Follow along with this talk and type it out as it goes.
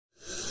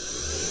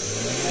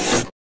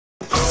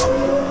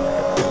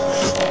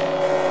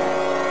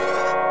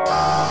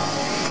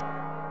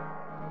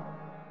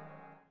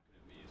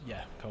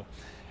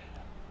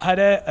Hi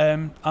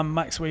there, I'm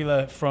Max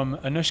Wheeler from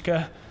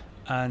Anushka,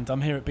 and I'm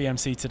here at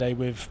BMC today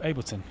with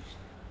Ableton.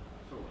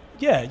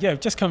 Yeah,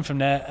 just come from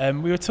there.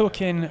 We were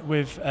talking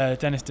with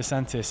Dennis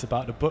DeSantis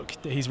about the book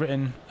that he's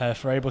written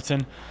for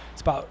Ableton.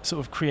 It's about sort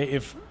of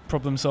creative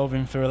problem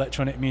solving for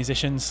electronic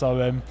musicians.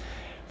 So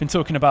been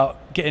talking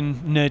about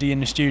getting nerdy in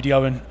the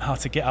studio and how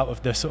to get out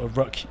of the sort of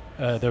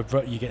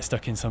rut you get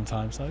stuck in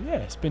sometimes. So yeah,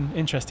 it's been an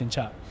interesting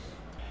chat.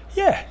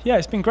 Yeah,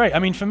 it's been great. I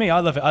mean, for me, I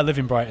love it. I live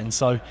in Brighton,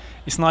 so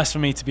it's nice for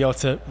me to be able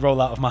to roll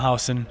out of my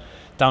house and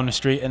down the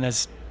street, and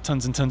there's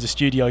tons and tons of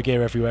studio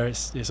gear everywhere.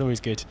 It's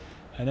always good.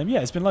 And yeah,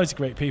 it's been loads of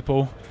great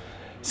people.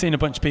 Seen a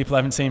bunch of people I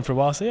haven't seen for a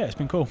while, so yeah, it's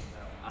been cool.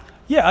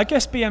 Yeah, I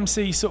guess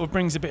BMC sort of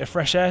brings a bit of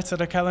fresh air to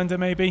the calendar,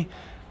 maybe,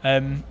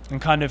 and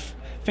kind of.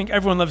 I think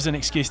everyone loves an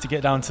excuse to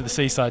get down to the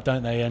seaside,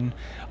 don't they? And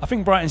I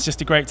think Brighton's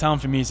just a great town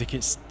for music.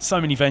 It's so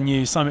many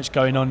venues, so much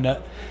going on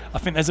that I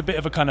think there's a bit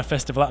of a kind of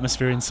festival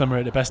atmosphere in summer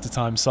at the best of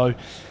times. So if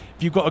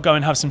you've got to go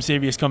and have some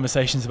serious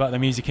conversations about the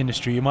music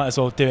industry, you might as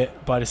well do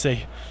it by the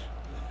sea.